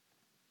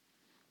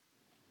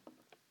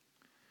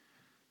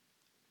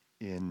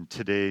In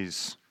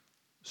today's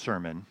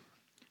sermon,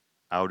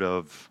 out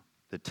of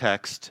the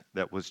text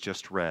that was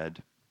just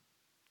read,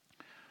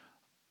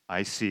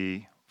 I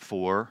see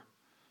 4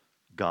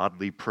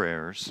 godly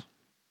prayers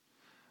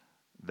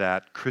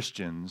that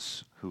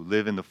Christians who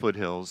live in the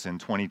foothills in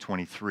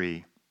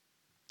 2023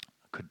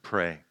 could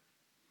pray.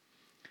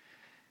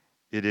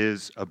 It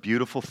is a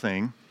beautiful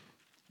thing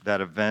that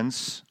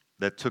events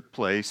that took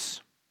place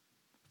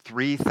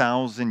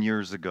 3,000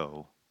 years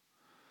ago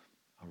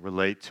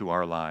relate to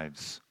our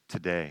lives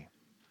today.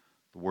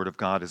 The Word of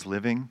God is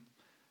living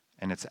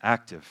and it's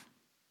active.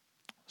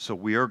 So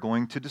we are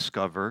going to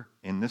discover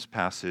in this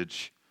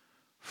passage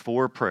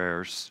 4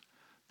 prayers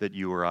that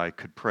you or I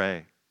could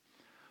pray.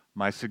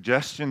 My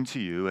suggestion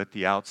to you at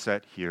the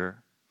outset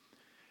here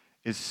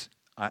is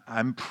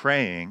I'm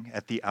praying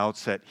at the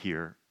outset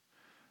here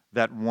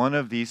that one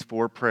of these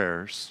 4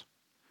 prayers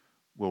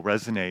will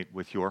resonate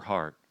with your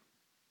heart.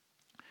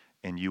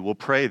 And you will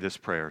pray this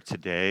prayer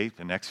today,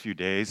 the next few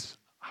days,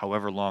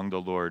 however long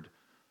the Lord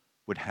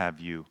would have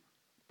you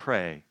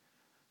pray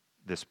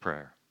this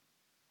prayer.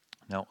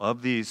 Now,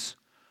 of these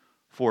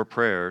 4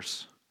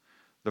 prayers,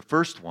 the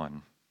first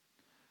one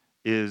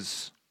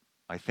is,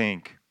 I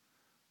think,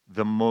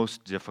 the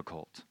most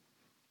difficult.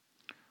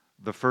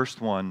 The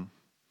first one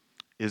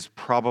is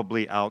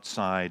probably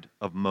outside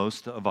of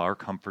most of our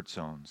comfort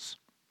zones.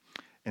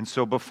 And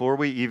so before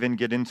we even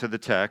get into the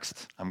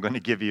text, I'm going to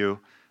give you,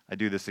 I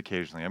do this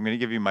occasionally, I'm going to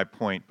give you my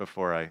point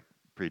before I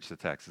preach the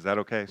text. Is that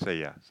okay? Say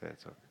yeah. Say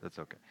it's okay. That's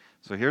okay.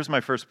 So here's my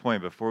first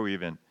point before we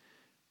even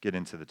get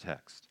into the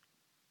text.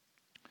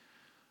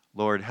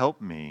 Lord,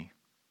 help me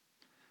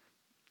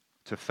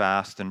to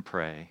fast and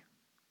pray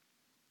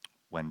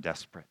when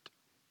desperate.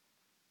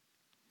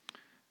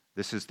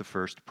 This is the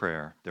first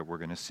prayer that we're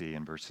going to see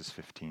in verses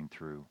 15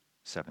 through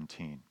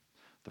 17.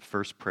 The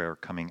first prayer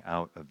coming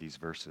out of these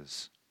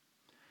verses.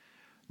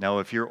 Now,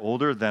 if you're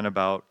older than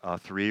about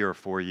 3 or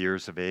 4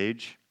 years of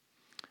age,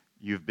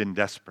 you've been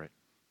desperate.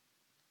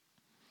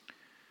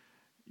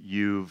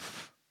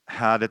 You've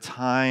had a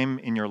time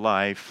in your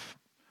life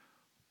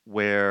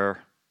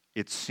where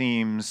it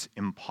seems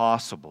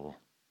impossible,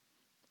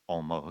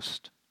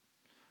 almost,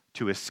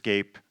 to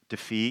escape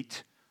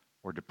defeat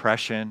or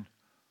depression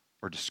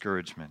or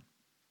discouragement.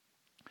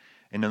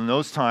 And in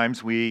those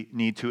times, we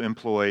need to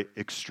employ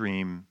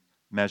extreme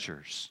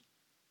measures.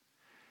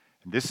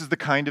 And this is the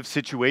kind of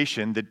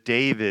situation that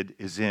David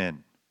is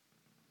in.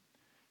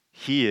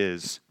 He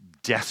is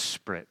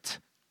desperate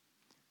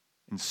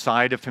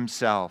inside of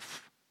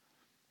himself,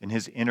 in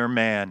his inner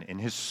man, in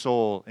his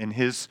soul, in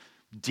his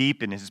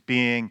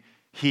being.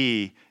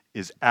 He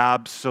is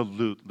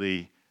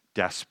absolutely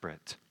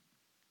desperate.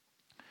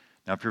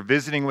 Now, if you're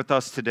visiting with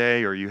us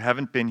today or you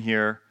haven't been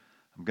here,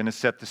 I'm going to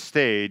set the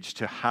stage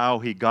to how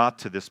he got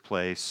to this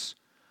place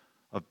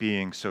of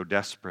being so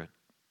desperate.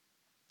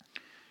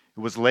 It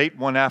was late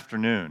one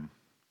afternoon.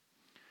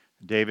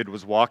 David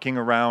was walking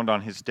around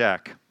on his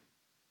deck.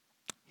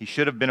 He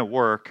should have been at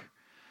work,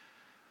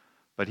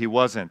 but he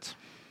wasn't.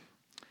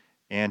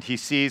 And he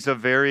sees a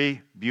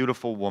very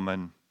beautiful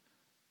woman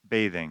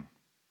bathing.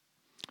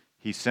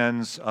 He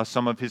sends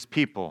some of his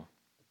people.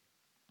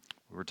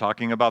 We were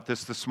talking about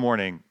this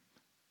morning,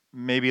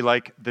 maybe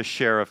like the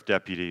sheriff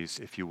deputies,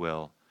 if you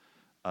will,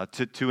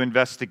 to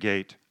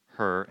investigate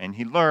her. And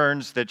he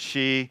learns that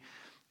she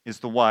is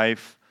the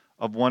wife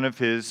of one of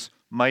his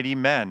mighty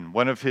men,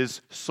 one of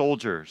his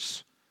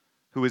soldiers,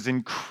 who is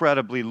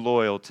incredibly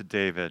loyal to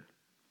David.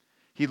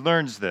 He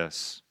learns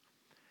this,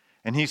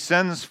 and he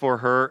sends for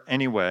her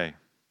anyway.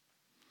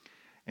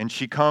 And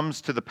she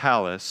comes to the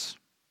palace,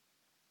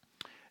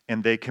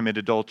 and they commit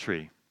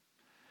adultery,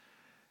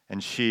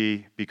 and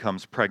she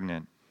becomes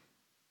pregnant.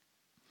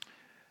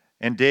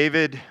 And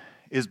David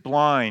is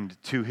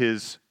blind to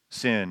his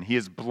sin. He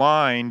is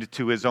blind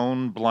to his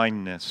own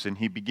blindness, and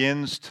he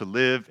begins to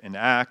live and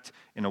act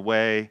in a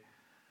way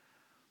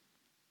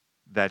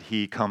that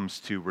he comes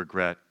to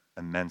regret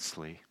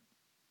immensely.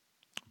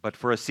 But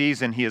for a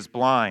season, he is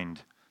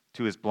blind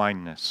to his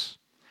blindness.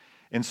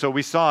 And so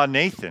we saw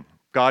Nathan.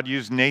 God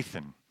used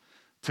Nathan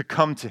to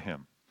come to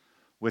him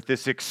with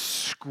this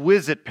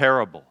exquisite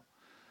parable.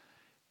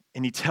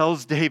 And he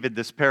tells David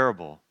this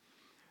parable,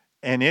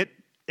 and it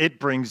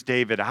brings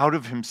David out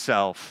of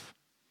himself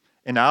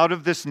and out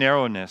of this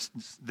narrowness,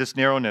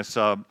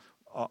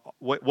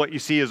 what you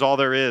see is all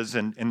there is,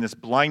 and this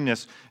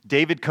blindness.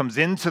 David comes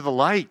into the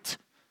light,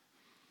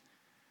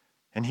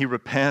 and he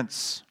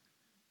repents,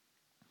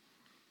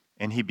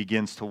 and he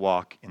begins to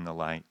walk in the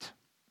light.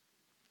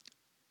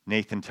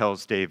 Nathan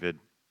tells David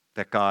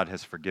that God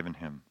has forgiven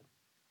him.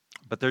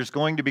 But there's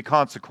going to be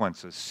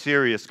consequences,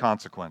 serious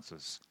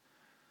consequences,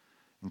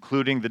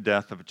 including the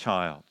death of a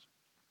child.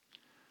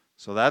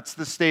 So that's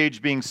the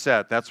stage being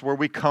set. That's where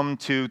we come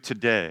to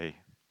today.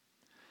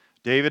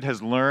 David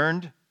has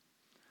learned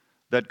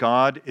that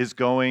God is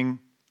going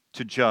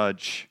to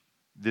judge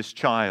this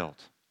child.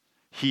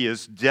 He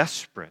is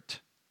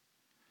desperate.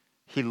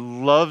 He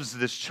loves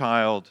this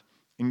child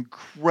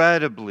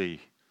incredibly,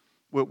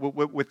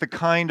 with the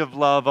kind of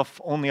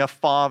love only a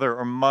father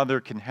or mother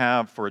can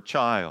have for a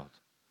child.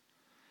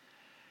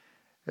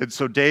 And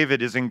so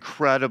David is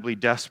incredibly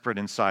desperate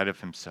inside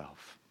of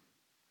himself.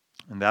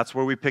 And that's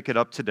where we pick it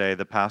up today,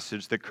 the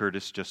passage that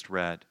Curtis just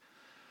read.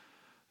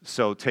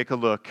 So take a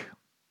look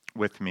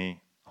with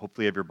me.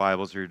 Hopefully you have your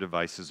Bibles or your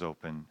devices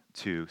open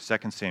to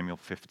 2 Samuel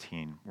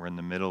 15. We're in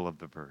the middle of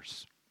the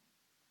verse.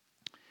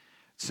 It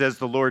says,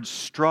 the Lord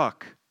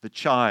struck the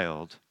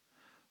child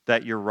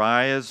that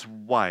Uriah's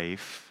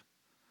wife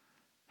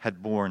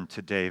had borne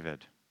to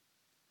David.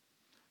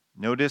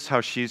 Notice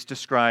how she's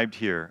described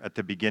here at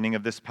the beginning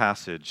of this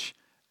passage.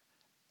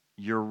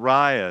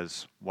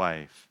 Uriah's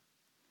wife.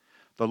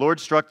 The Lord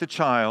struck the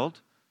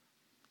child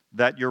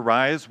that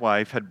Uriah's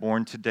wife had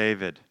borne to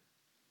David,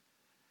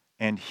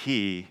 and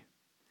he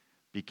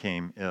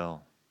became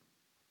ill.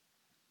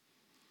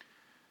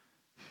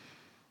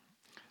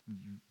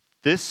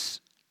 This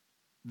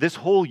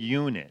whole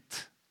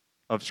unit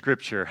of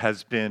Scripture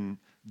has been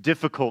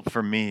difficult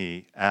for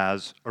me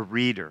as a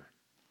reader.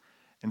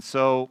 And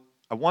so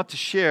I want to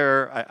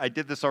share, I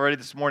did this already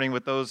this morning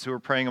with those who were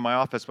praying in my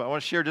office, but I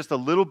want to share just a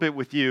little bit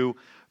with you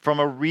from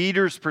a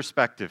reader's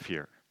perspective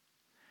here.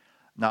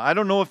 Now, I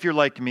don't know if you're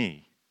like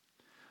me,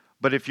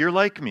 but if you're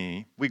like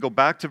me, we go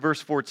back to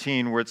verse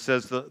 14 where it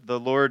says the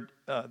Lord,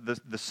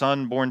 the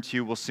son born to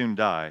you will soon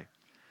die.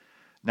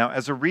 Now,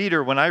 as a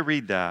reader, when I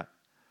read that,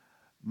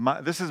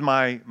 this is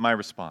my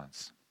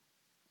response.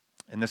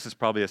 And this is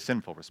probably a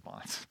sinful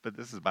response, but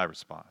this is my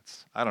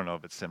response. I don't know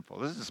if it's sinful.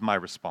 This is my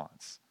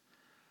response.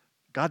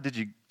 God, did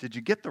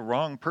you get the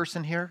wrong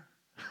person here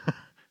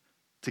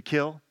to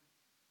kill?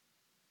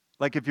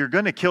 Like if you're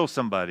going to kill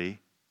somebody,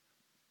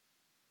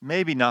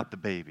 maybe not the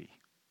baby.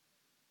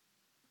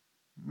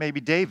 Maybe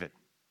David.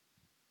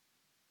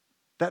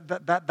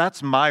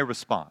 That's my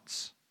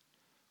response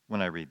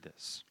when I read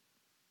this.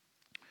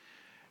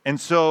 And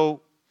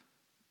so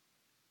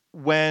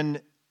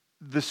when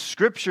the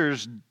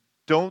Scriptures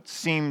don't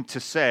seem to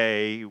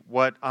say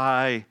what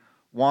I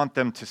want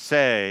them to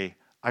say,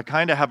 I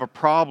kind of have a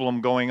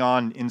problem going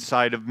on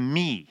inside of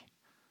me.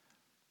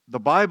 The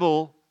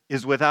Bible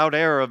is without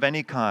error of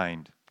any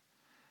kind.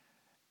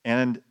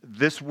 And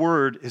this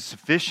word is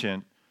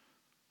sufficient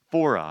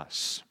for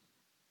us.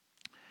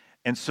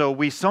 And so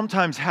we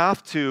sometimes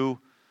have to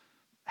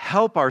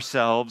help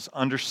ourselves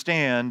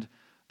understand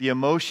the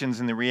emotions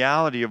and the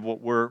reality of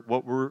what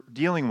we're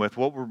dealing with,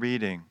 what we're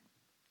reading.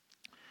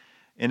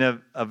 In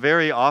a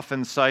very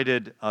often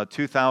cited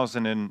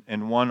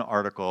 2001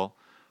 article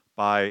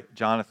by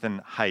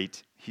Jonathan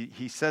Haidt,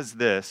 he says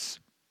this.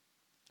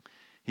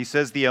 He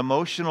says, the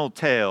emotional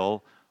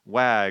tail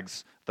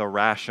wags the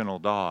rational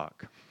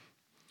dog.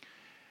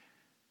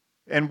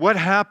 And what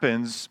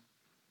happens,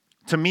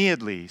 to me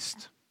at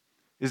least,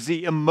 is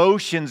the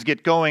emotions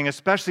get going,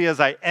 especially as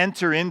I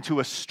enter into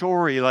a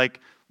story like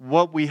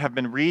what we have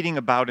been reading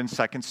about in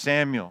 2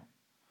 Samuel.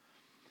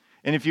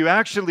 And if you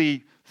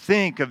actually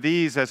think of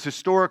these as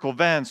historical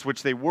events,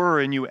 which they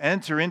were, and you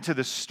enter into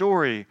the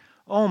story,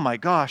 oh my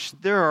gosh,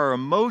 there are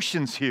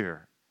emotions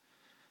here.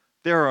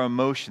 There are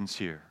emotions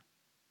here.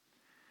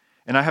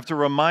 And I have to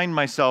remind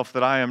myself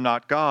that I am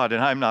not God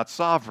and I'm not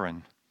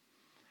sovereign.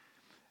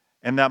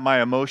 And that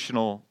my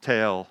emotional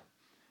tail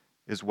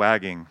is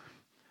wagging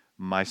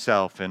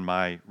myself in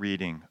my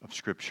reading of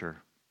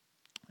Scripture.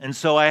 And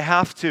so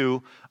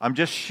I'm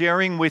just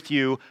sharing with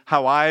you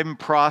how I'm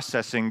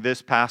processing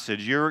this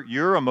passage.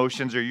 Your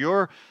emotions or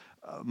your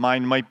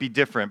mind might be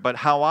different, but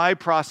how I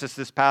process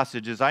this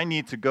passage is I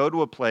need to go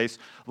to a place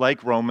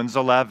like Romans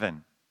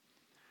 11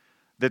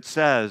 that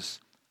says,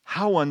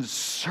 how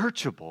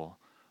unsearchable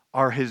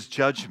are his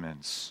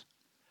judgments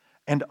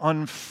and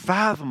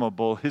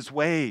unfathomable his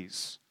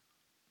ways.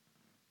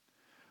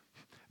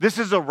 This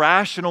is a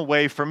rational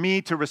way for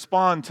me to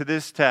respond to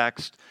this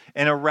text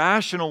and a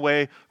rational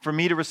way for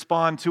me to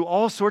respond to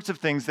all sorts of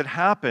things that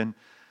happen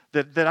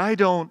that I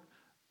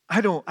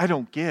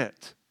don't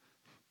get.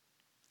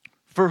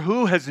 For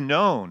who has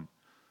known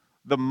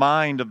the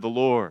mind of the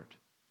Lord?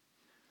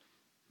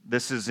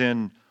 This is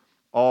in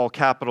all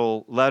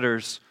capital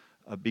letters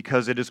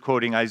because it is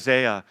quoting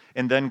Isaiah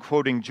and then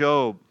quoting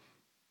Job.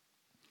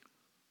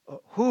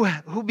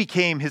 Who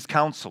became his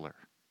counselor?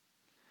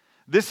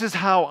 This is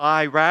how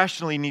I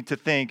rationally need to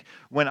think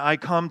when I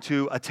come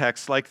to a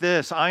text like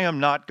this. I am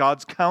not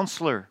God's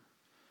counselor.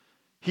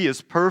 He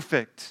is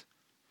perfect.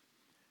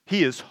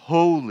 He is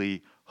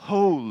holy,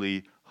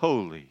 holy,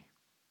 holy.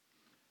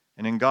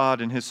 And in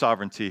God, in his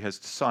sovereignty, has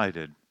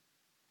decided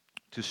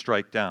to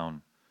strike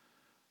down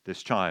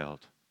this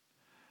child.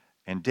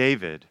 And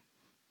David,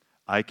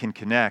 I can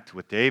connect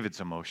with David's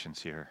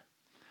emotions here.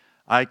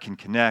 I can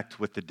connect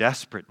with the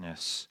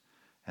desperateness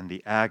and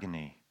the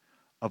agony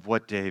of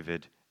what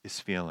David is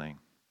feeling.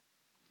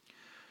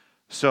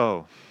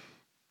 So,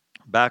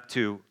 back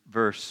to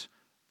verse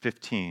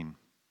 15.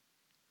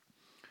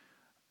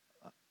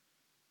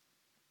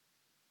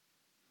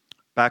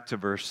 Back to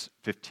verse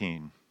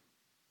 15.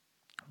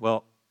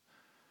 Well,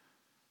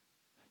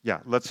 yeah,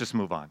 let's just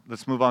move on.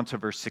 Let's move on to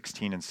verse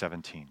 16 and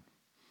 17.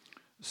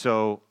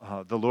 So,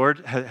 the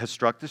Lord has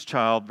struck this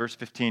child, verse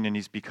 15, and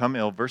he's become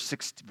ill. Verse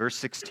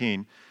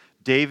 16,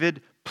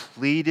 David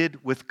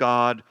pleaded with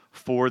God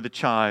for the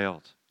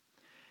child.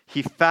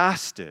 He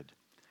fasted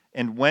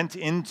and went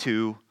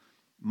into,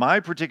 my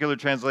particular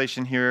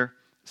translation here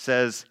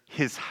says,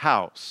 his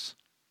house.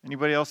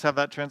 Anybody else have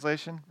that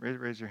translation?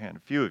 Raise your hand. A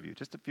few of you,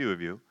 just a few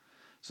of you.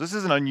 So this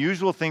is an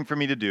unusual thing for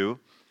me to do.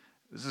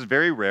 This is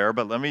very rare,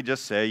 but let me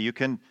just say, you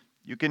can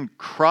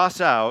cross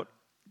out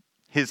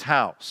his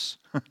house.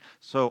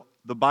 So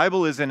the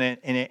Bible is an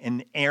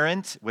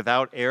inerrant,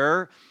 without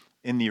error,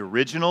 in the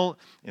original,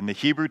 in the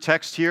Hebrew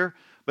text here.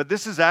 But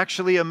this is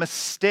actually a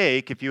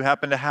mistake if you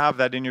happen to have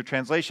that in your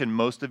translation.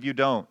 Most of you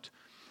don't.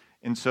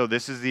 And so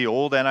this is the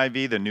old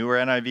NIV. The newer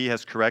NIV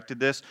has corrected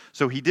this.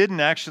 So he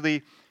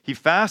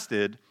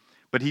fasted,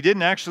 but he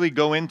didn't actually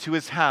go into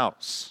his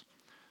house.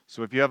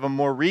 So if you have a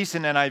more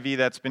recent NIV,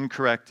 that's been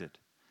corrected.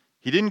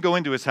 He didn't go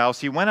into his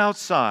house. He went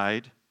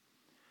outside,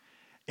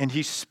 and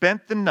he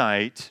spent the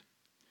night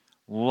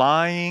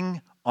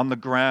lying on the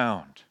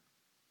ground.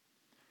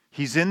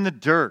 He's in the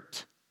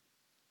dirt.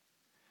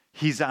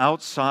 He's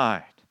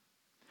outside.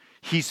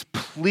 He's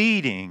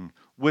pleading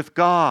with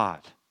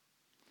God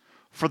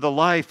for the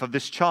life of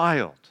this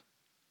child.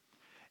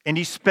 And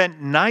he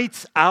spent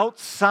nights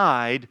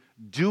outside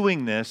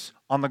doing this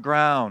on the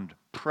ground,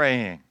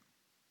 praying.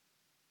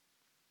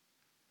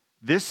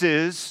 This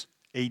is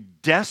a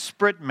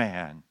desperate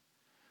man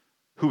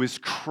who is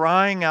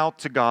crying out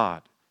to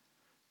God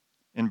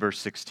in verse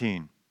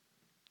 16.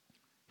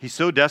 He's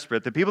so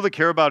desperate. The people that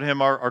care about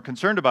him are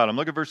concerned about him.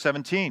 Look at verse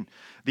 17.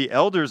 The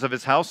elders of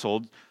his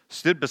household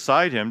stood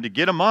beside him to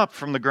get him up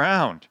from the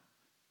ground,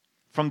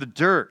 from the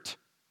dirt.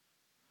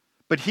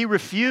 But he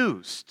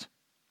refused,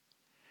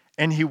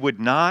 and he would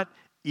not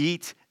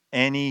eat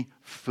any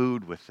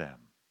food with them.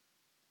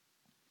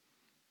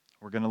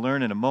 We're going to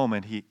learn in a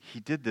moment, he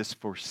did this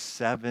for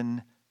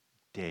 7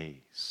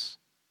 days.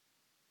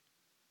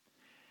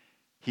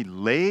 He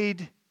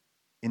laid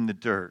in the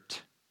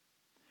dirt,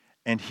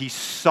 and he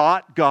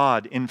sought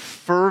God in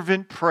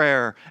fervent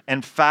prayer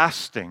and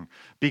fasting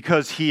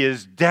because he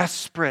is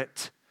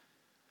desperate.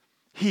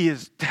 He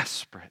is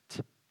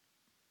desperate.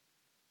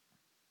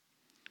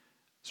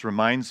 This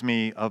reminds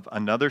me of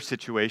another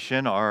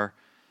situation. Our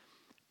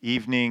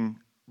evening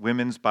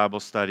women's Bible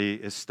study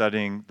is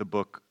studying the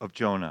book of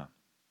Jonah.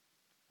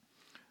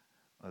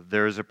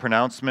 There is a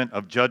pronouncement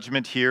of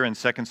judgment here in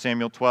 2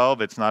 Samuel 12.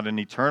 It's not an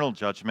eternal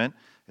judgment.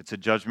 It's a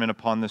judgment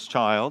upon this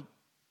child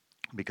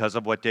because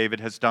of what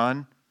David has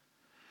done.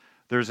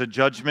 There's a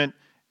judgment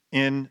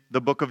in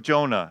the book of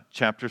Jonah,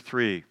 chapter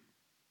 3.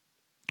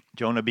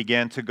 Jonah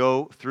began to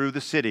go through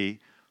the city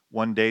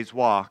one day's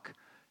walk,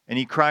 and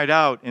he cried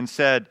out and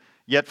said,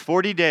 "Yet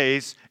 40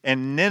 days,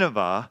 and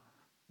Nineveh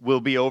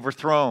will be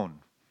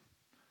overthrown."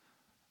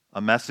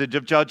 A message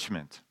of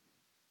judgment.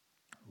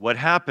 What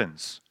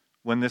happens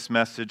when this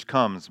message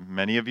comes?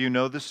 Many of you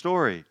know the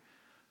story.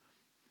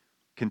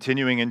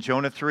 Continuing in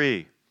Jonah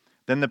 3,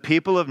 then the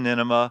people of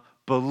Nineveh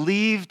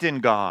believed in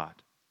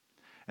God,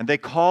 and they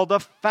called a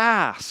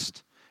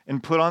fast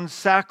and put on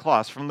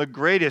sackcloth from the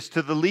greatest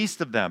to the least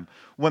of them.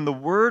 When the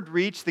word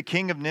reached the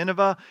king of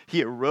Nineveh,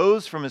 he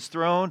arose from his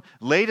throne,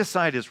 laid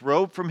aside his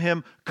robe from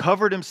him,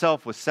 covered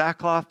himself with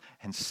sackcloth,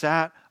 and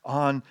sat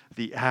on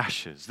the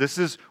ashes. This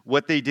is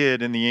what they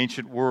did in the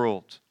ancient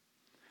world.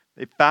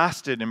 They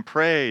fasted and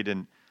prayed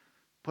and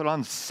put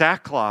on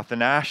sackcloth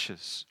and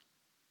ashes.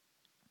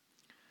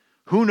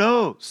 Who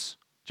knows,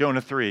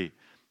 Jonah 3,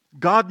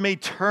 God may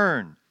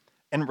turn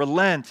and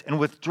relent and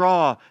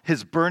withdraw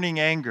his burning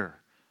anger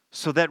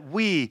so that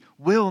we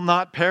will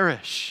not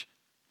perish.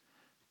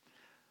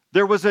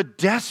 There was a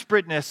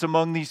desperateness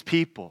among these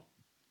people,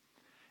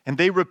 and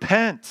they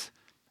repent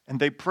and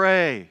they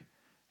pray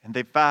and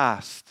they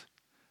fast.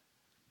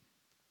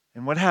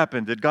 And what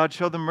happened? Did God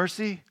show them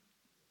mercy?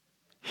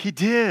 He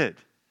did.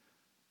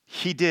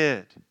 He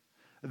did.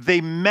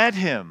 They met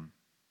him.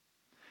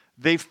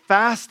 They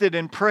fasted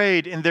and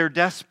prayed in their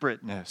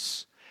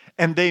desperateness,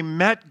 and they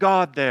met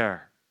God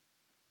there.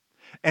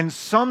 And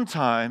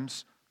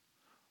sometimes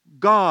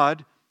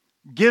God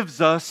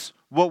gives us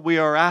what we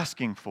are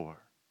asking for.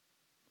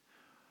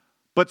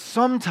 But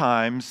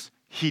sometimes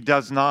he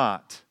does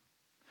not.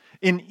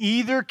 In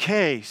either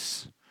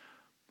case,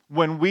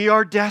 when we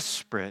are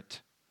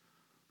desperate,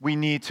 we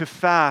need to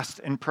fast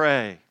and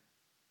pray.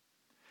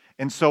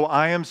 And so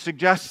I am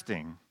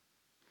suggesting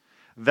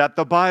that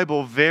the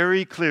Bible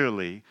very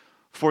clearly,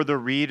 for the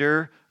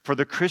reader, for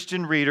the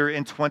Christian reader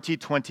in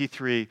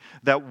 2023,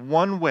 that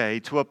one way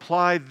to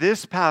apply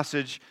this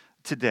passage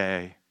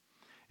today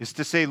is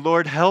to say,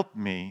 Lord, help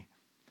me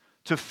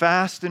to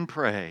fast and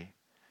pray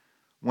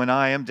when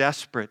I am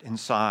desperate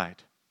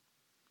inside.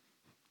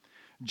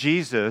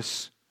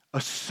 Jesus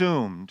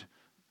assumed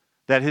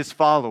that his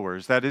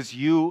followers, that is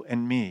you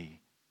and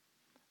me,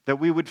 that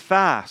we would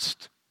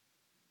fast.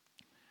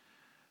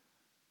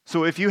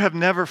 So if you have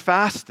never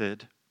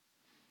fasted,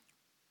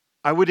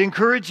 I would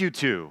encourage you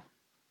to,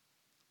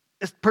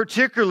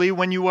 particularly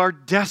when you are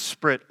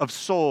desperate of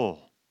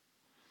soul.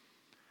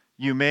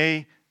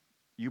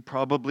 You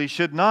probably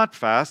should not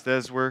fast,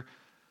 as we're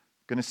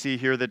going to see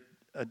here that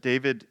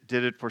David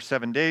did it for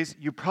 7 days.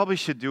 You probably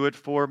should do it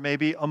for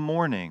maybe a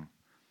morning,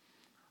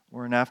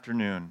 or an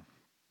afternoon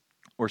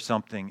or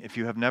something if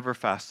you have never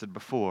fasted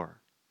before.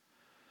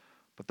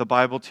 But the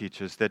Bible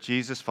teaches that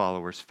Jesus'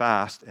 followers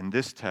fast, and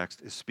this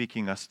text is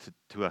speaking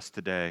to us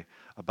today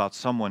about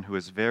someone who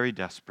is very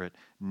desperate,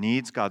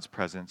 needs God's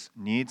presence,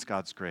 needs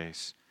God's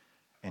grace,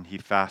 and he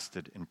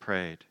fasted and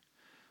prayed.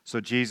 So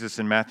Jesus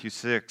in Matthew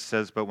 6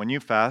 says, "But when you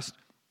fast,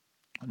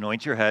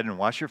 anoint your head and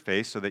wash your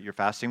face so that your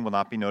fasting will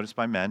not be noticed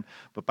by men,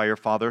 but by your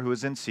Father who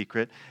is in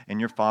secret, and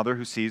your Father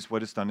who sees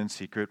what is done in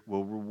secret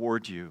will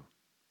reward you."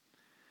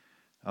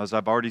 As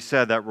I've already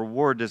said, that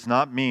reward does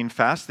not mean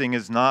fasting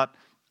is not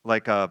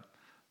like a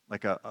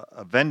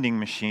vending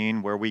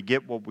machine where we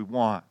get what we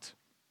want.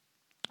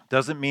 It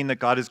doesn't mean that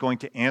God is going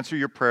to answer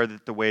your prayer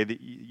the way that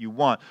you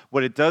want.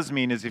 What it does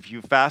mean is if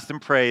you fast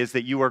and pray is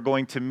that you are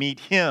going to meet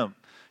Him.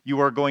 You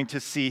are going to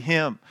see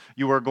Him.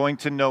 You are going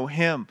to know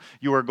Him.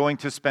 You are going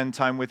to spend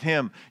time with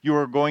Him. You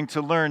are going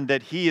to learn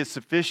that He is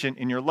sufficient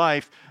in your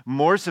life,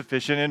 more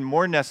sufficient and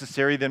more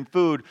necessary than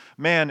food.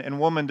 Man and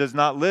woman does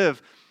not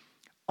live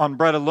on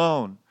bread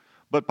alone,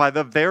 but by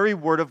the very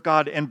word of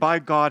God and by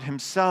God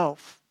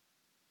Himself.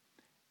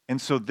 And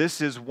so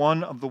this is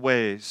one of the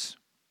ways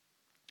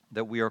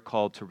that we are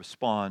called to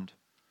respond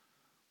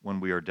when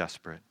we are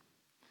desperate.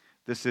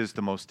 This is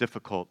the most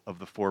difficult of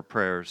the four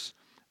prayers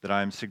that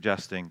I am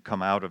suggesting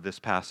come out of this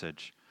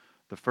passage.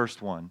 The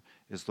first one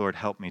is, Lord,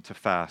 help me to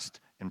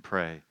fast and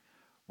pray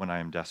when I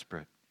am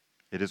desperate.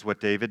 It is what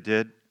David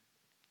did.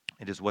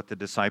 It is what the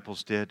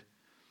disciples did.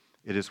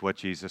 It is what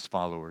Jesus'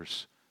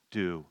 followers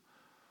do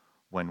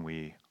when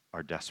we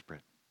are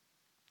desperate.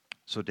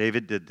 So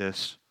David did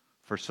this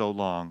for so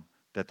long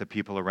that the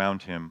people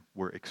around him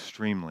were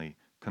extremely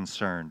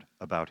concerned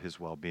about his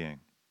well-being.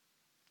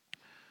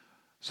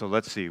 So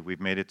let's see, we've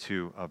made it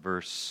to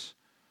verse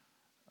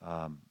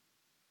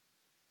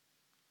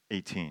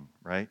 18,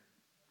 right?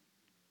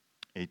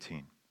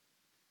 18.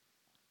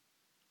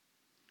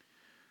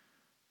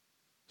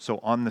 So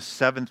on the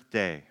seventh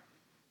day,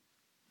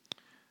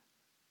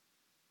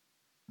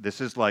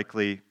 this is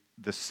likely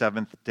the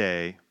seventh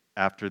day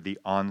after the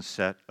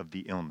onset of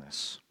the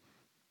illness.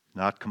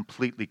 Not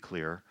completely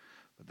clear,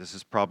 but this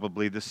is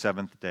probably the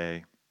seventh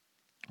day,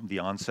 the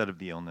onset of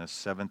the illness,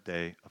 seventh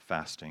day of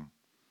fasting,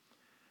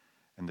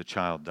 and the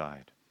child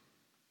died.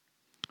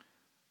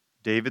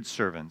 David's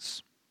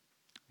servants,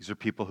 these are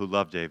people who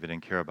love David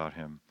and care about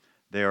him,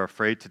 they are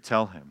afraid to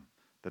tell him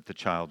that the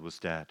child was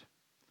dead.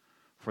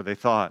 For they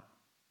thought,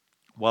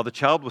 while the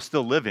child was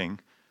still living,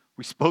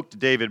 we spoke to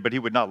David, but he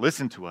would not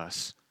listen to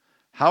us.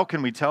 How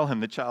can we tell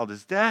him the child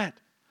is dead?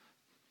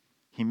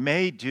 He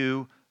may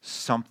do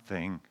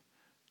something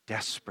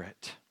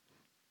desperate.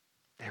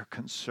 They're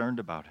concerned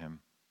about him.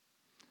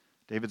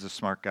 David's a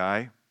smart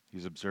guy.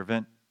 He's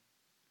observant.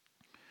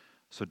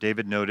 So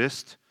David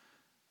noticed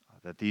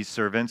that these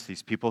servants,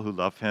 these people who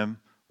love him,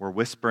 were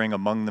whispering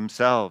among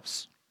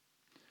themselves.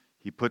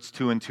 He puts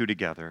two and two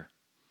together.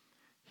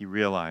 He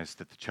realized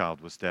that the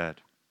child was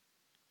dead.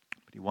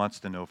 But he wants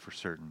to know for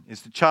certain.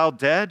 Is the child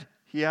dead?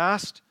 He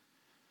asked.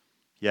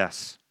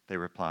 Yes, they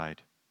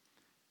replied.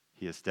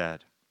 He is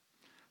dead.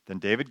 Then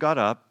David got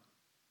up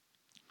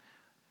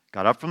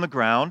from the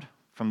ground,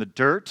 from the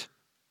dirt,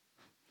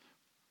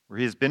 where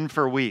he has been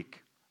for a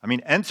week. I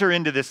mean, enter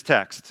into this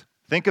text.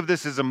 Think of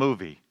this as a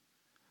movie.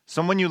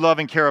 Someone you love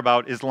and care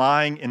about is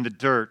lying in the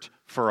dirt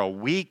for a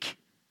week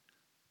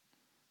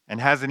and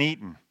hasn't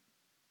eaten.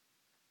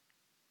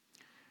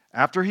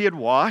 After he had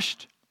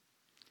washed,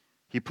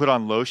 he put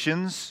on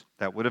lotions.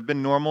 That would have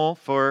been normal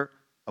for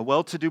a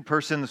well-to-do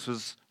person. This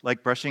was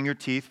like brushing your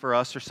teeth for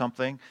us or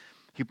something.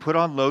 He put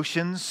on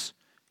lotions.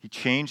 He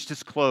changed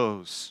his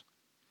clothes.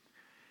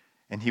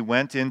 And he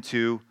went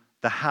into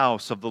the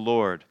house of the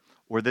Lord,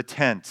 or the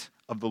tent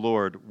of the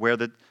Lord, where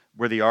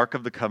the Ark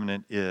of the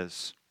Covenant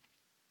is.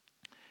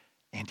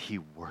 And he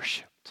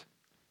worshiped.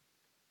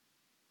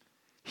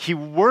 He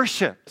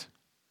worshiped.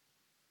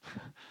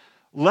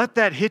 Let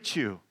that hit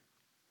you.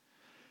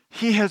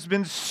 He has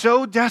been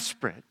so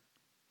desperate.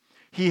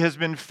 He has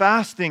been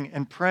fasting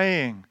and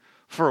praying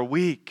for a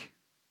week.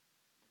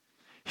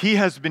 He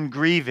has been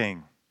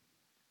grieving.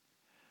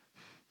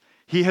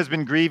 He has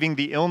been grieving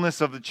the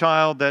illness of the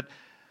child that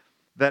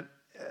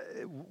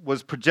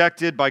was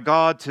projected by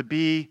God to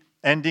be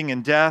ending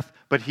in death,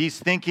 but he's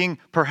thinking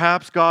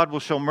perhaps God will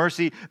show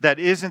mercy. That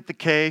isn't the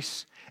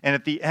case. And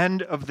at the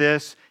end of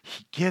this,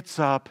 he gets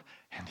up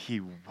and he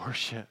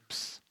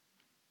worships.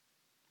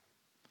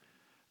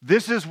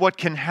 This is what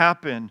can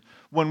happen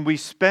when we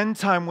spend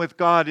time with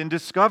God and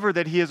discover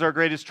that He is our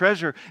greatest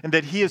treasure and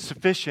that He is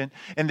sufficient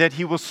and that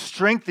He will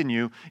strengthen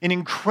you in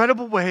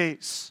incredible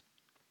ways.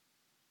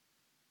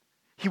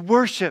 He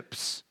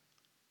worships.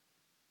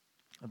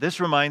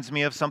 This reminds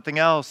me of something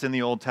else in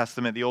the Old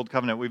Testament, the Old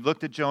Covenant. We've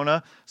looked at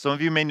Jonah. Some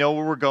of you may know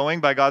where we're going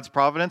by God's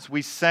providence.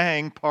 We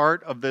sang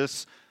part of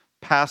this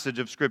passage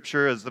of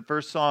Scripture as the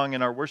first song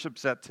in our worship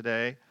set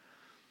today,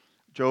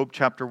 Job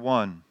chapter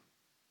 1.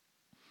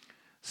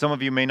 Some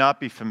of you may not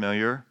be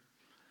familiar,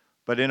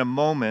 but in a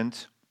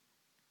moment,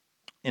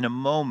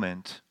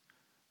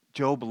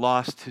 Job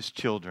lost his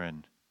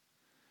children.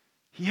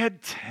 He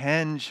had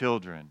 10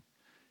 children.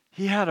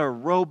 He had a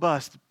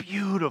robust,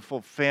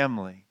 beautiful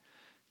family.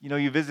 You know,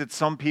 you visit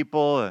some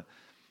people,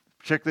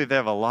 particularly if they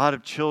have a lot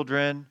of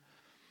children,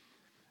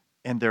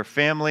 and their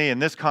family in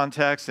this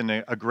context, in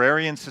an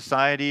agrarian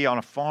society, on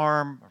a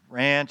farm, a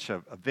ranch,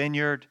 a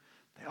vineyard,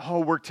 they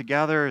all work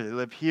together. They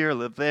live here,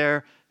 live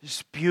there.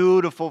 This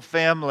beautiful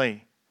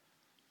family.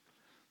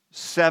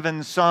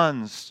 7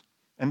 sons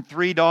and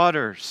 3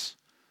 daughters.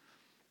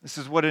 This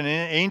is what an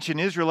ancient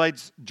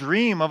Israelite's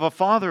dream of a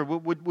father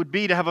would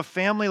be, to have a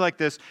family like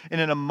this.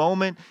 And in a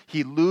moment,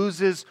 he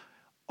loses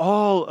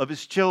all of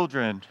his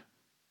children.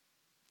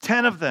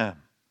 10 of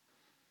them.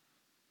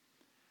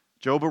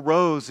 Job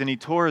arose and he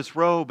tore his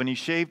robe and he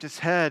shaved his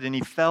head and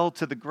he fell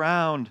to the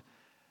ground.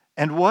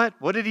 And what?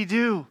 What did he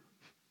do?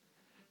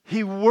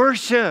 He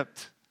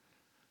worshiped.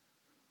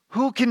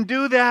 Who can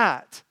do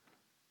that?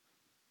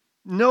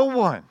 No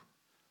one,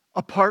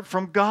 apart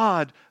from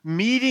God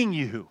meeting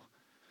you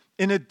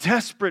in a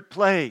desperate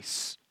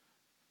place.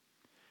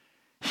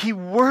 He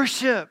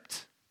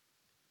worshiped.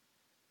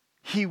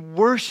 He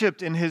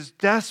worshiped in his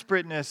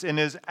desperateness, in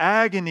his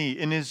agony,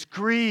 in his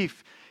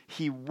grief.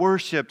 He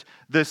worshiped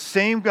the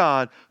same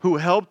God who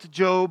helped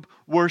Job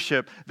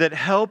worship, that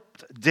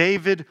helped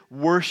David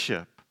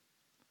worship,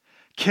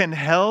 can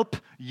help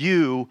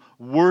you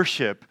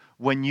worship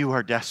when you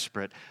are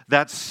desperate.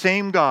 That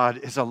same God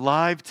is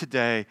alive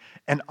today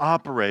and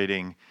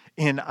operating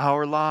in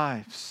our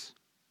lives.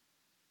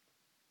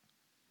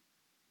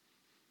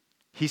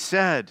 He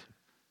said,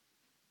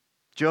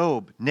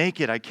 Job,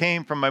 naked I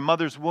came from my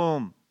mother's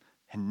womb,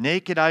 and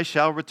naked I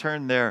shall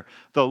return there.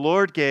 The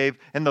Lord gave,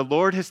 and the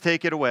Lord has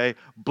taken away.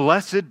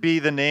 Blessed be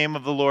the name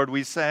of the Lord.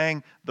 We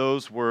sang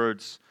those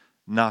words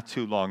not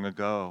too long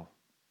ago.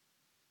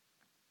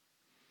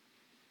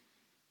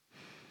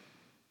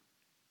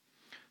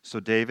 So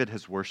David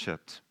has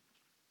worshiped.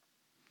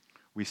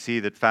 We see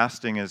that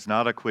fasting is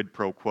not a quid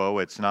pro quo.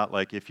 It's not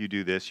like if you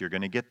do this, you're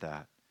going to get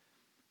that.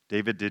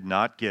 David did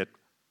not get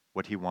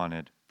what he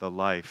wanted, the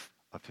life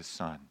of his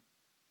son.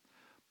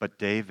 But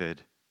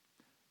David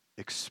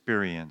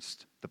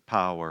experienced the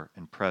power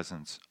and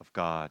presence of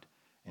God,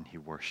 and he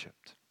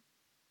worshiped.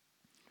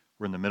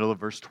 We're in the middle of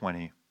verse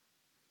 20.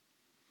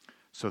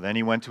 So then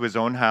he went to his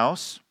own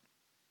house,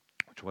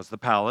 which was the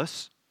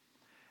palace,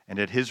 and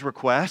at his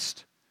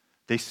request,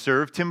 they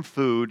served him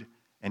food,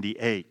 and he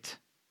ate.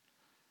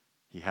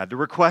 He had to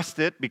request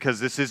it because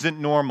this isn't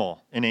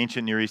normal in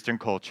ancient Near Eastern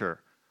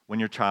culture. When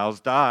your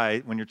child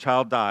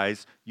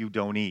dies, you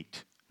don't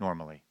eat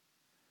normally.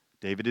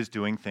 David is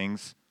doing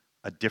things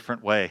a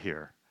different way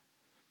here.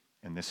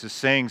 And this is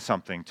saying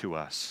something to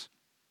us.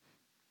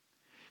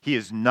 He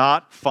is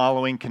not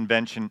following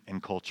convention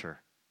and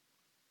culture.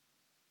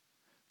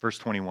 Verse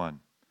 21,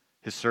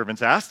 his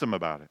servants asked him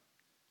about it.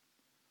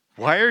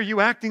 Why are you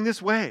acting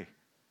this way?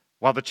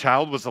 While the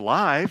child was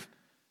alive,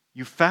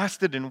 you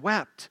fasted and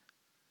wept.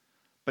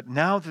 But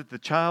now that the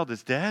child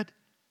is dead,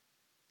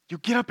 you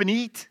get up and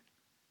eat.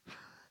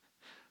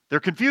 They're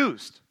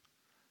confused.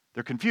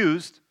 They're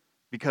confused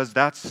because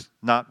that's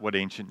not what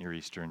ancient Near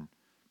Eastern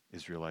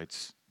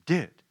Israelites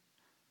did.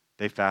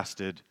 They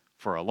fasted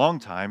for a long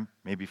time,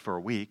 maybe for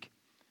a week,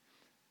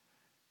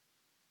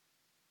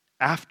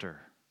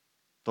 after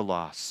the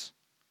loss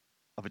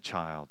of a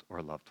child or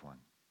a loved one.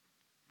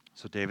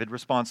 So David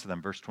responds to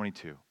them, verse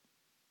 22.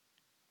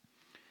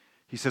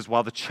 He says,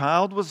 while the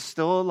child was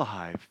still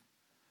alive,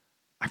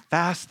 I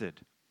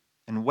fasted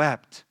and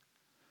wept.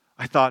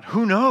 I thought,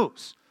 who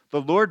knows?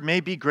 The Lord may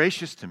be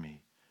gracious to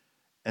me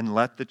and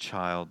let the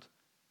child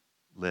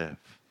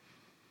live.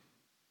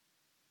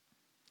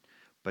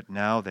 But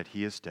now that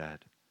he is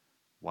dead,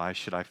 why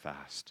should I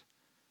fast?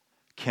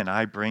 Can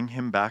I bring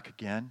him back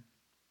again?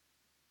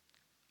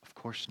 Of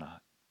course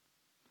not.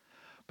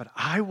 But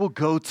I will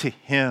go to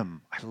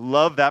him. I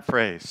love that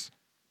phrase.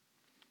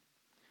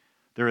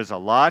 There is a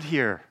lot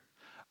here.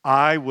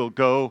 I will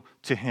go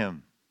to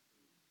him.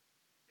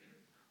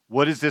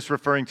 What is this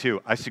referring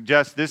to? I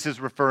suggest this is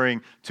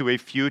referring to a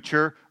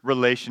future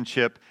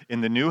relationship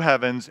in the new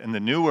heavens and the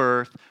new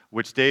earth,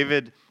 which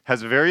David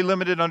has a very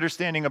limited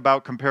understanding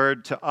about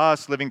compared to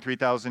us living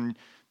 3,000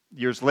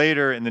 years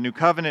later in the New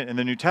Covenant and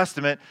the New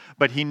Testament.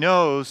 But he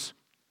knows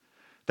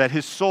that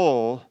his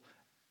soul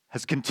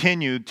has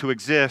continued to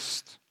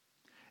exist.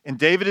 And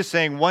David is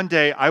saying, one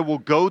day I will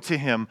go to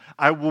him.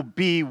 I will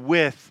be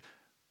with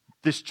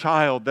this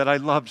child that I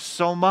loved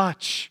so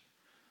much.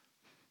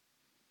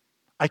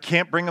 I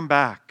can't bring him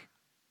back.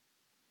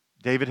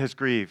 David has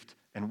grieved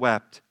and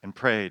wept and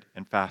prayed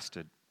and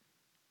fasted.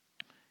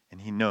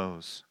 And he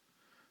knows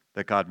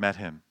that God met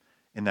him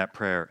in that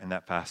prayer and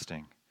that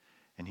fasting.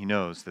 And he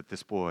knows that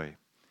this boy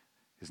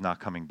is not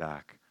coming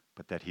back,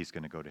 but that he's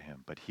going to go to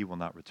him. But he will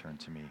not return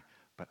to me,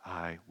 but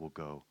I will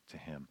go to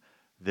him.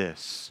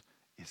 This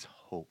is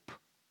hope.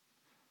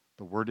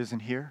 The word isn't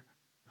here,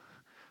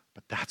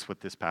 but that's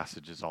what this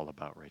passage is all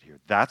about right here.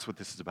 That's what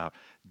this is about.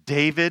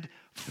 David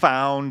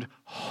found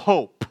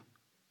hope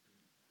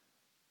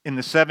in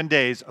the 7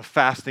 days of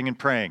fasting and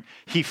praying.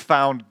 He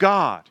found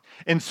God.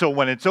 And so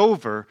when it's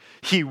over,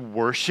 he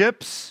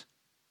worships,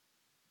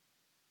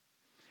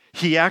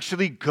 He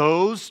actually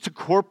goes to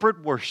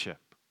corporate worship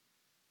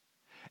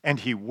and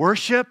he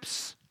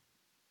worships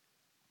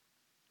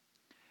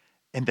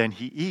and then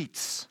he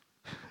eats,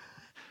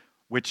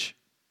 which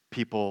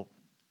people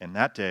in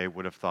that day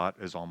would have thought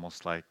is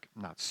almost like,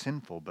 not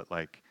sinful, but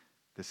like,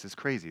 this is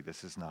crazy.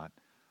 This is not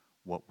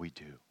what we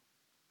do.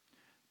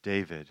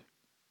 David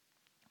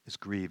is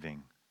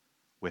grieving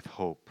with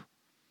hope.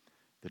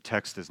 The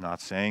text is not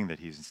saying that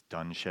he's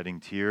done shedding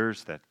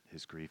tears, that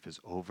his grief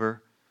is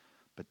over,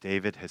 but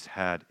David has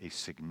had a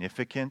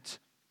significant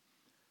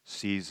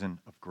season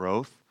of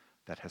growth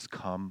that has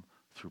come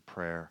through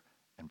prayer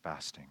and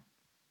fasting.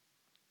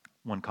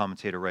 One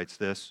commentator writes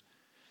this.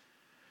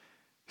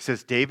 He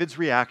says, David's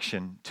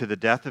reaction to the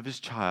death of his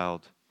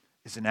child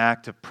is an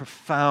act of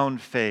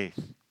profound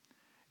faith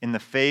in the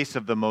face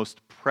of the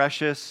most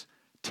precious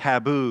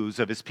taboos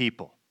of his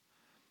people.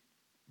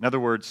 In other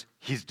words,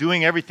 he's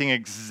doing everything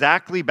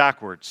exactly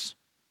backwards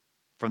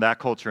from that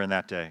culture in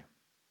that day.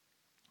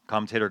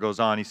 Commentator goes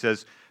on, he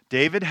says,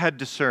 David had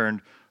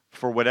discerned,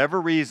 for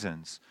whatever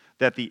reasons,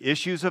 that the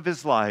issues of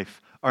his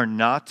life are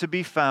not to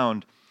be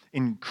found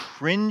in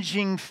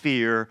cringing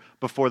fear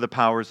before the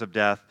powers of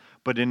death,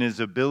 but in his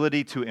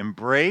ability to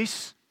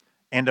embrace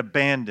and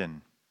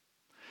abandon.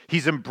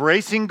 He's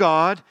embracing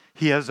God.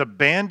 He has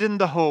abandoned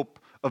the hope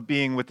of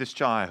being with his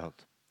child,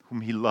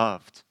 whom he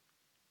loved.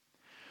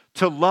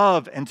 To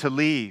love and to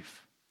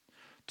leave.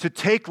 To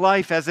take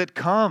life as it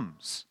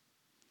comes.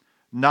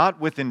 Not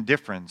with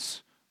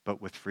indifference,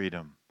 but with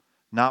freedom.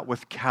 Not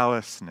with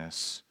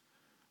callousness,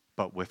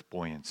 but with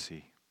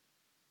buoyancy.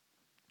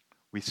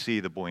 We see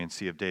the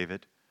buoyancy of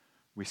David.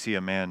 We see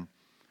a man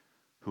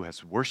who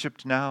has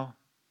worshiped now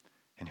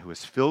and who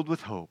is filled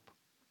with hope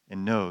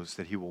and knows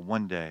that he will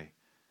one day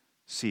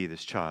see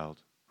this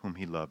child whom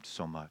he loved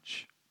so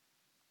much.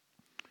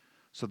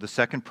 So the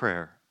second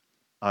prayer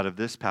out of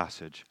this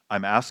passage,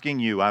 I'm asking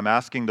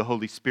the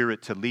Holy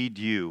Spirit to lead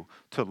you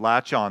to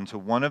latch on to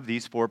one of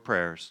these four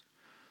prayers.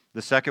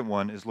 The second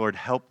one is, Lord,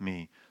 help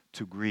me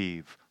to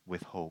grieve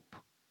with hope.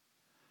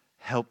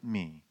 Help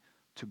me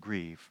to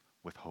grieve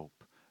with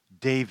hope.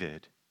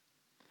 David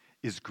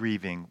is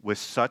grieving with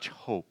such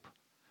hope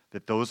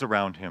that those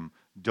around him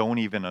don't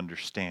even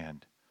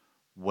understand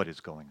what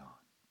is going on.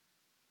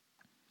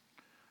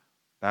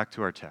 Back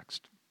to our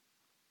text.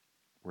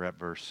 We're at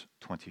verse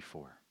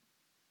 24.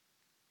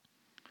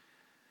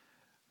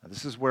 Now,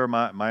 this is where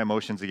my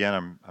emotions,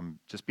 again, I'm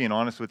just being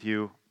honest with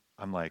you.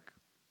 I'm like,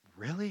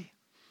 really?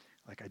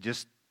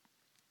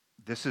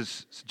 This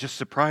is just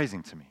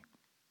surprising to me.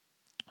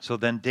 So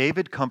then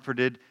David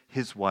comforted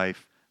his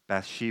wife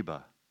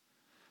Bathsheba.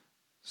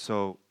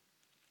 So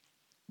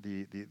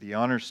the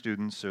honor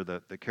students or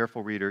the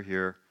careful reader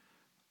here,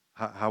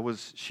 how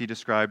was she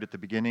described at the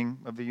beginning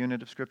of the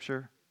unit of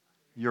Scripture?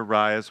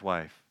 Uriah's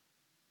wife.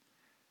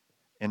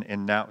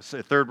 And now,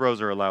 so third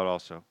rows are allowed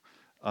also.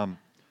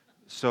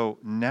 So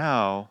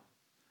now,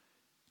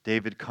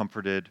 David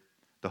comforted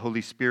the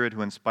Holy Spirit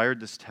who inspired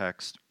this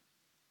text.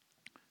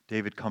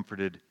 David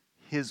comforted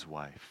his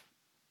wife,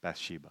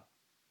 Bathsheba.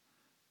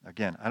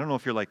 Again, I don't know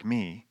if you're like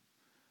me,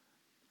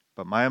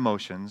 but my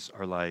emotions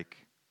are like,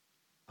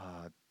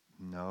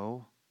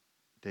 no,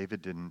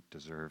 David didn't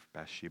deserve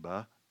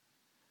Bathsheba.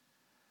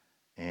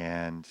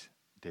 And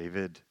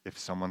David, if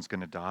someone's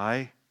going to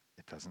die,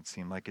 it doesn't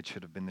seem like it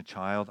should have been the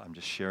child. I'm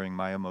just sharing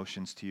my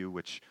emotions to you,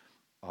 which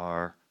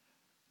are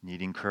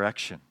needing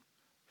correction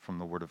from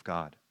the Word of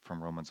God,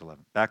 from Romans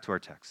 11. Back to our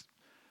text.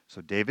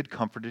 So David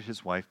comforted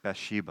his wife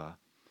Bathsheba.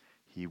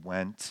 He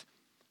went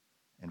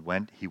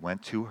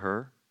to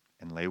her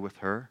and lay with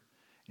her,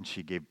 and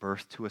she gave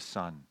birth to a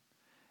son.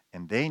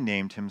 And they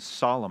named him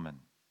Solomon.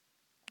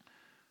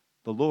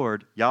 The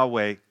Lord,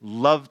 Yahweh,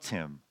 loved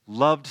him,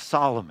 loved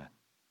Solomon.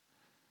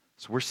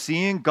 So we're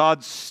seeing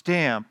God's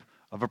stamp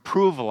of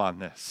approval on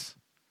this,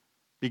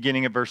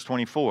 beginning at verse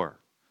 24.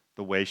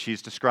 The way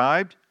she's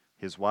described,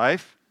 his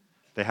wife,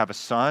 they have a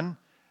son,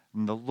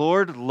 and the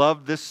Lord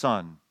loved this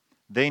son.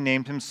 They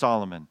named him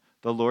Solomon.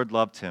 The Lord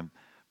loved him.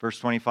 Verse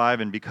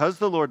 25, and because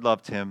the Lord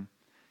loved him,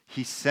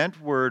 he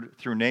sent word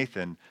through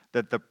Nathan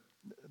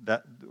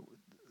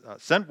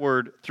sent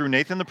word through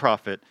Nathan the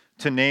prophet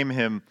to name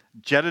him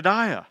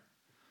Jedediah.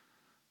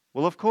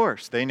 Well, of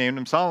course, they named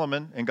him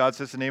Solomon, and God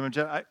says to name him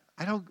Jedediah.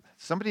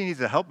 Somebody needs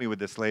to help me with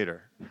this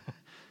later.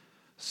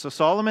 So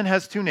Solomon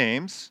has two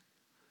names.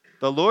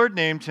 The Lord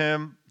named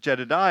him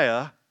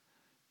Jedediah,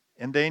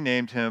 and they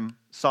named him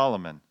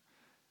Solomon.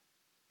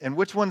 And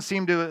which one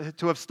seemed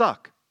to have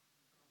stuck?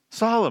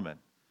 Solomon.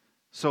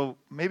 So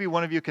maybe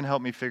one of you can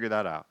help me figure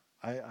that out.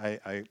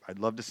 I'd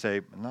love to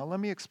say, now let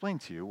me explain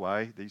to you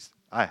why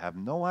I have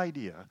no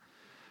idea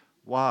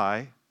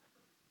why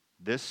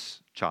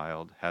this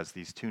child has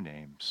these two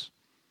names,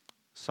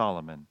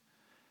 Solomon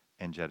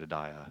and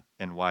Jedediah,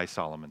 and why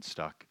Solomon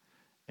stuck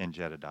and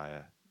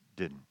Jedediah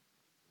didn't.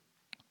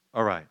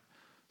 All right,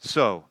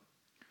 so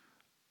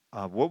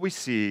what we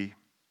see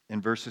in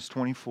verses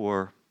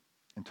 24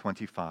 and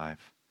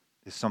 25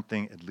 is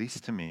something, at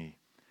least to me,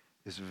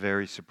 is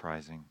very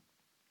surprising.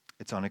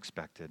 It's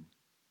unexpected.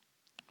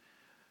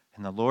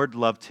 And the Lord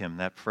loved him,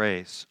 that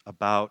phrase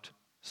about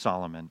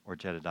Solomon or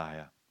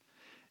Jedediah.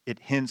 It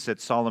hints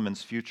at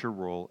Solomon's future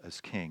role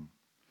as king.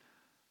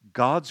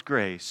 God's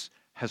grace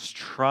has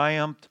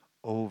triumphed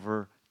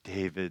over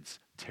David's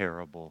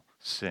terrible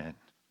sin.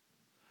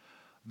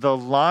 The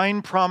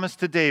line promised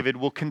to David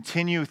will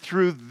continue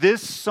through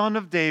this son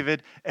of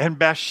David and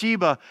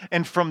Bathsheba,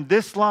 and from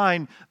this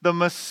line, the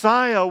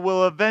Messiah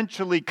will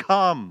eventually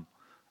come.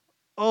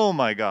 Oh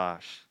my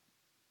gosh.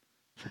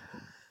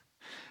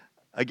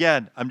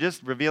 Again, I'm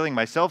just revealing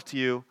myself to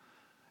you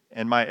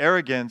and my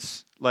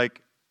arrogance.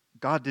 Like,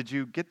 God, did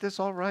you get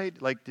this all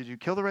right? Like, did you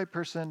kill the right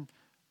person?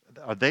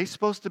 Are they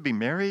supposed to be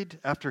married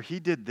after he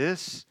did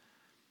this?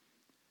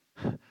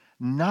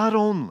 Not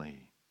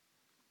only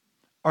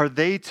are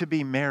they to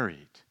be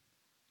married,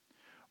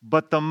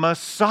 but the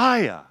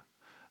Messiah,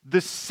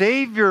 the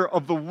Savior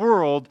of the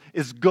world,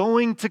 is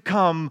going to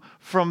come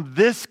from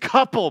this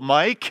couple,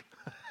 Mike.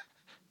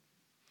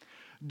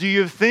 Do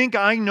you think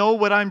I know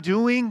what I'm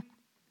doing?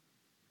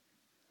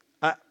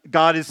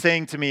 God is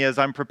saying to me as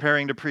I'm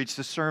preparing to preach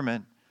the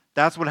sermon.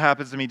 That's what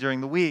happens to me during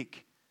the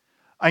week.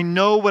 I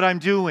know what I'm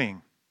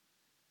doing.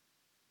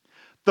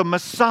 The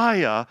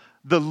Messiah,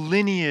 the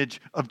lineage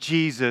of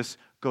Jesus,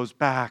 goes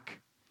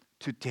back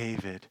to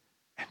David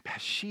and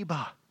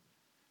Bathsheba.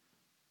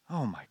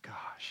 Oh my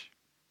gosh.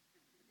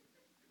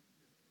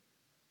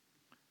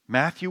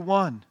 Matthew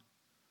 1,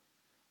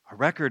 a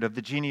record of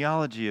the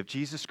genealogy of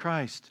Jesus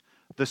Christ,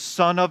 the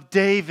son of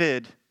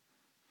David,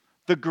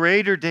 the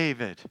greater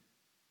David,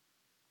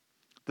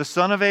 the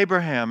son of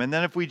Abraham. And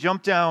then if we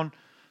jump down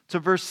to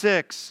verse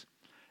 6,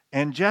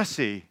 and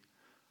Jesse,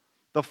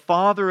 the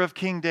father of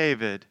King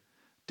David.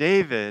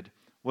 David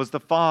was the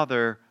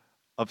father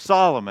of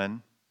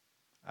Solomon.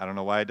 I don't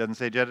know why it doesn't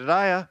say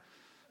Jedediah,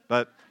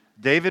 but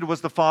David was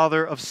the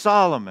father of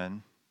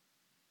Solomon,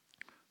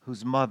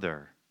 whose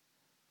mother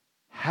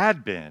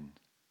had been,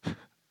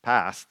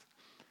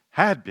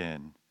 had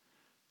been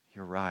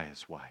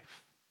Uriah's wife.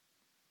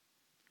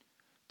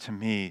 To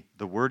me,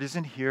 the word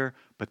isn't here,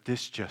 but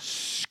this just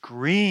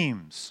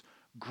screams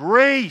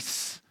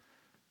grace.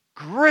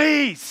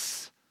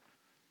 Grace.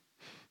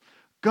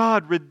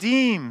 God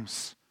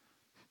redeems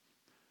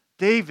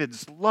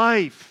David's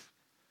life,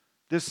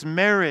 this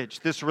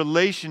marriage, this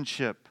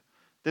relationship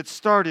that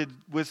started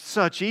with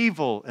such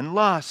evil and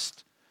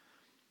lust.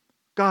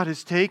 God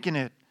has taken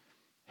it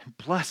and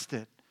blessed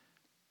it,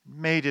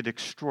 made it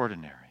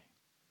extraordinary.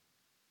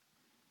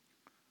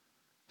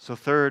 So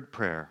third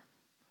prayer.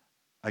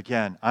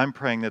 Again, I'm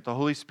praying that the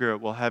Holy Spirit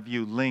will have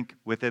you link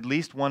with at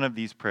least one of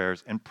these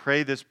prayers and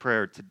pray this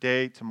prayer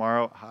today,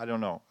 tomorrow, I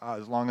don't know,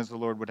 as long as the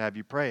Lord would have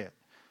you pray it.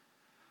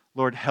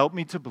 Lord, help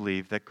me to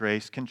believe that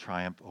grace can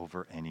triumph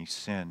over any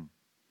sin.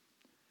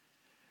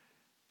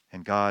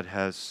 And God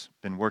has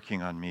been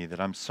working on me that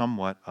I'm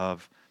somewhat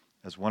of,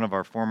 as one of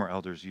our former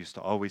elders used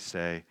to always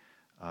say,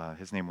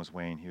 his name was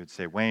Wayne. He would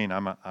say, Wayne,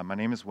 my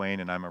name is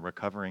Wayne, and I'm a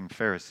recovering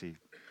Pharisee.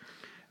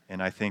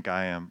 And I think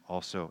I am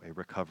also a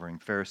recovering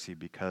Pharisee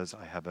because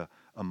I have an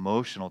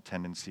emotional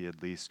tendency,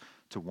 at least,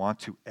 to want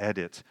to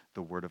edit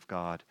the Word of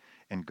God.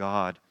 And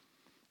God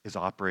is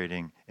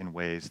operating in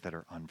ways that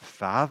are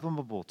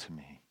unfathomable to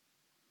me.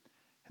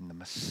 And the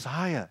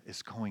Messiah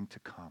is going to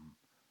come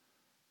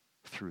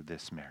through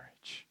this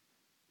marriage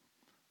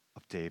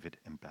of David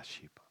and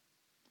Bathsheba.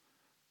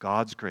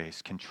 God's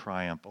grace can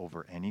triumph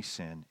over any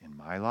sin in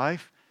my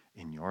life,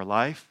 in your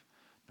life,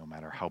 no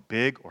matter how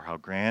big or how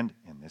grand.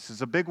 And this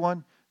is a big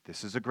one.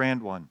 This is a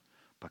grand one,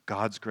 but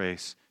God's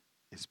grace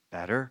is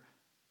better,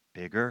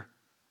 bigger,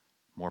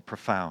 more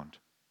profound.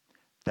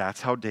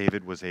 That's how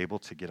David was able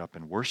to get up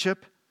and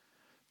worship.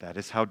 That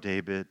is how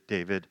David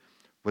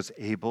was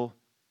able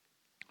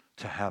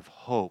to have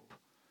hope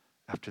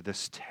after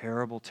this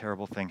terrible,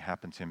 terrible thing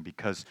happened to him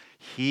because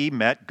he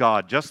met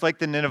God. Just like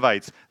the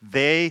Ninevites,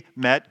 they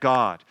met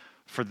God.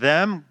 For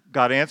them,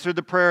 God answered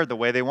the prayer the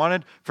way they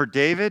wanted. For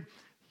David,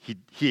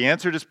 He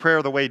answered his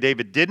prayer the way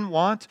David didn't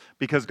want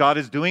because God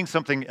is doing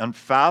something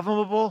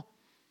unfathomable.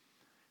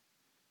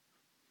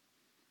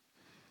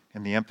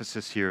 And the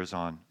emphasis here is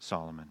on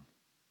Solomon,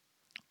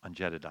 on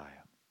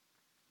Jedediah.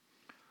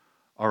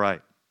 All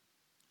right.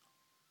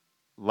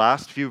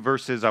 Last few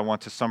verses I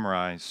want to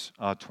summarize.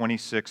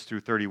 26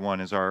 through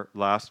 31 is our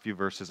last few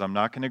verses. I'm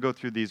not going to go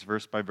through these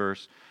verse by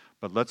verse,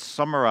 but let's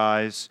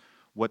summarize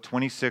what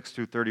 26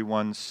 through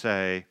 31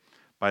 say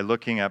by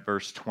looking at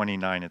verse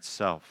 29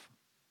 itself.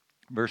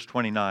 Verse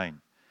 29,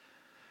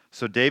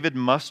 so David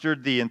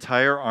mustered the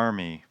entire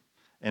army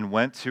and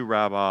went to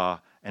Rabbah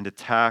and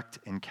attacked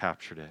and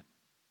captured it.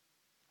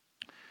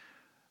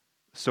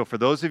 So for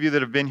those of you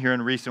that have been here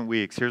in recent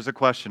weeks, here's a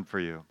question for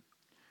you.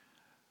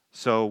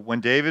 So when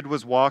David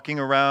was walking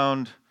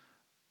around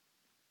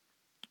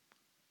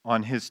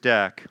on his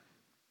deck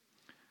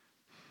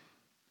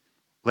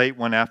late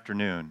one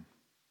afternoon,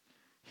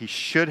 he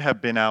should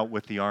have been out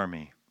with the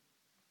army.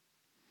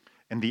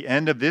 And the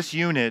end of this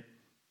unit,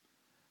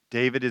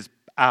 David is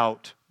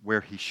out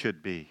where he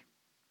should be.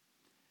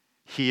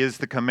 He is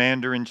the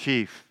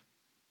commander-in-chief,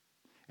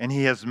 and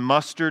he has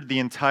mustered the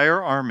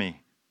entire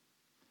army.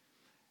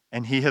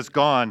 And he has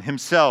gone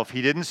himself.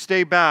 He didn't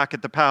stay back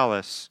at the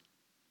palace.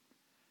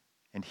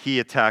 And he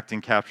attacked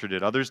and captured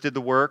it. Others did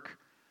the work,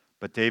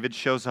 but David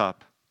shows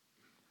up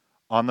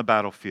on the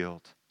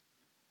battlefield,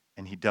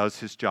 and he does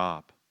his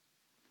job.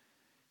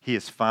 He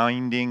is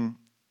finding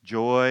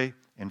joy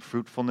and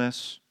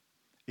fruitfulness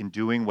in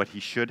doing what he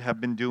should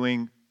have been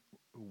doing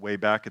way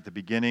back at the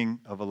beginning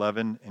of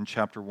 11 in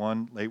chapter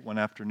 1, late one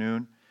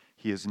afternoon.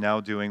 He is now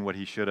doing what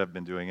he should have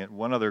been doing. And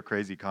one other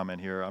crazy comment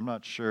here. I'm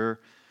not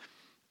sure.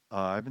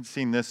 I haven't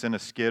seen this in a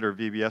skit or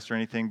VBS or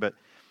anything, but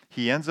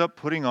he ends up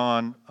putting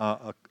on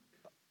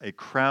a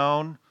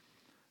crown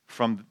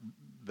from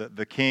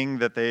the king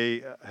that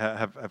they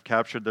have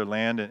captured their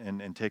land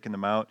and taken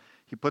them out.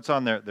 He puts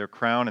on their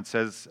crown. It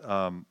says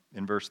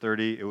in verse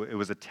 30, it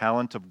was a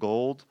talent of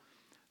gold.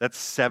 That's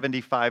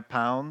 75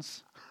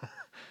 pounds.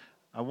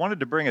 I wanted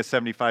to bring a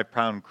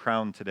 75-pound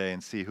crown today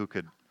and see who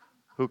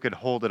could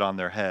hold it on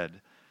their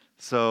head.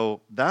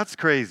 So that's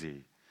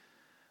crazy.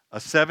 A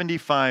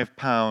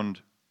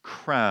 75-pound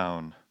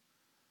crown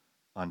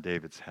on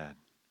David's head.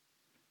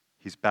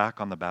 He's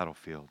back on the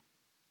battlefield.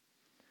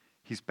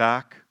 He's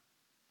back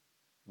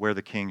where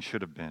the king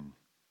should have been,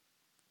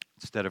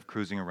 instead of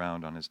cruising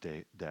around on his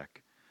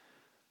deck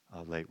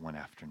late one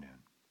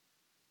afternoon.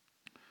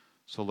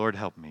 So Lord,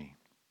 help me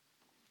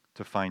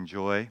to find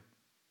joy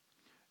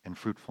and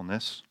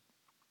fruitfulness.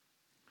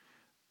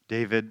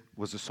 David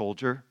was a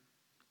soldier.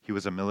 He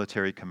was a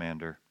military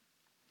commander.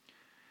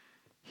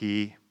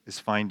 He is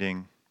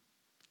finding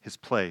his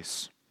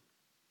place.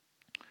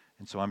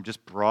 And so I'm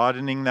just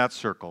broadening that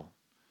circle.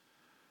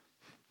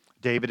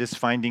 David is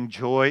finding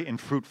joy and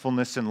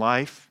fruitfulness in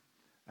life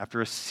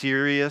after a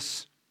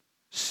serious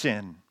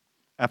sin,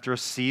 after a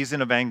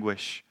season of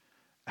anguish,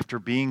 after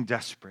being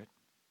desperate.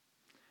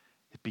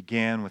 It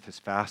began with his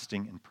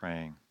fasting and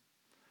praying.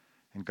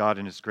 And God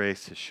in his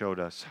grace has showed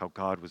us how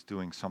God was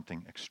doing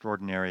something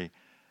extraordinary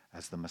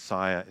as the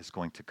Messiah is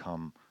going to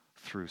come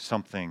through,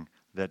 something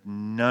that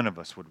none of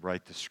us would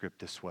write the script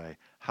this way.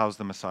 How's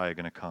the Messiah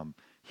going to come?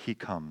 He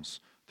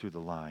comes through the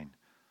line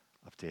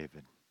of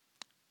David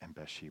and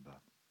Bathsheba.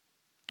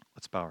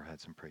 Let's bow our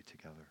heads and pray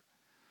together.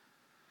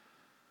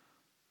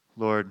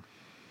 Lord,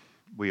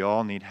 we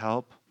all need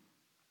help.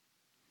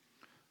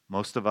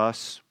 Most of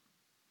us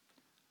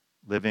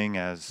living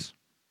as,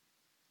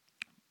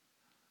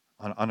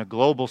 on a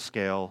global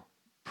scale,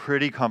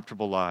 pretty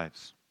comfortable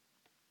lives.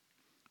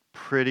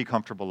 Pretty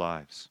comfortable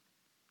lives.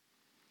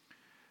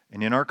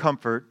 And in our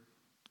comfort,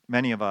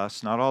 many of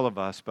us, not all of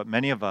us, but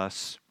many of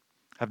us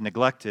have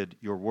neglected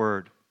your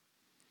word.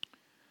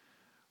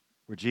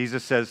 Where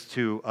Jesus says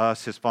to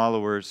us, his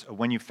followers,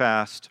 when you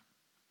fast,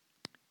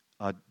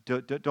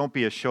 don't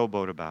be a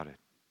showboat about it.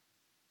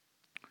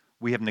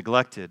 We have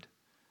neglected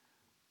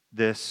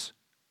this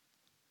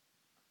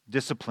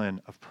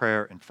discipline of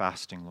prayer and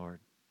fasting, Lord.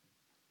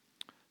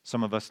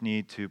 Some of us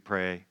need to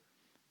pray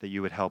that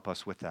you would help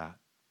us with that.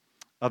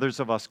 Others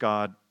of us,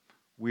 God,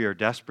 we are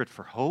desperate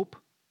for hope,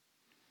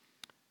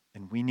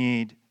 and we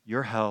need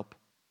your help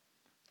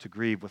to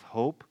grieve with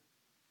hope.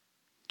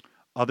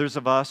 Others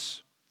of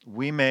us,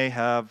 we may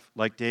have,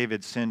 like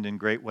David, sinned in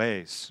great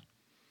ways,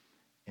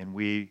 and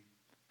we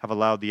have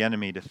allowed the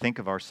enemy to think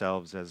of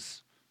ourselves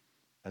as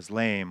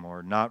lame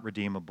or not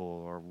redeemable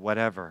or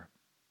whatever.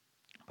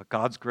 But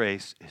God's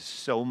grace is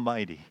so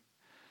mighty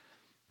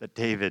that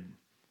David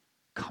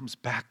comes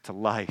back to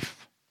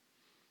life.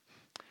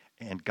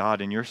 And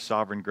God, in your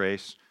sovereign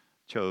grace,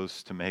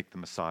 chose to make the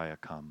Messiah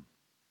come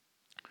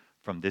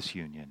from this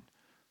union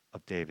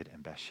of David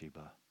and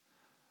Bathsheba.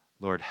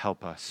 Lord,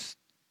 help us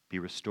be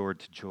restored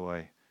to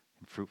joy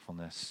and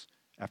fruitfulness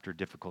after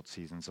difficult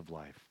seasons of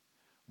life.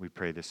 We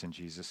pray this in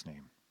Jesus'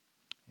 name.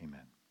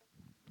 Amen.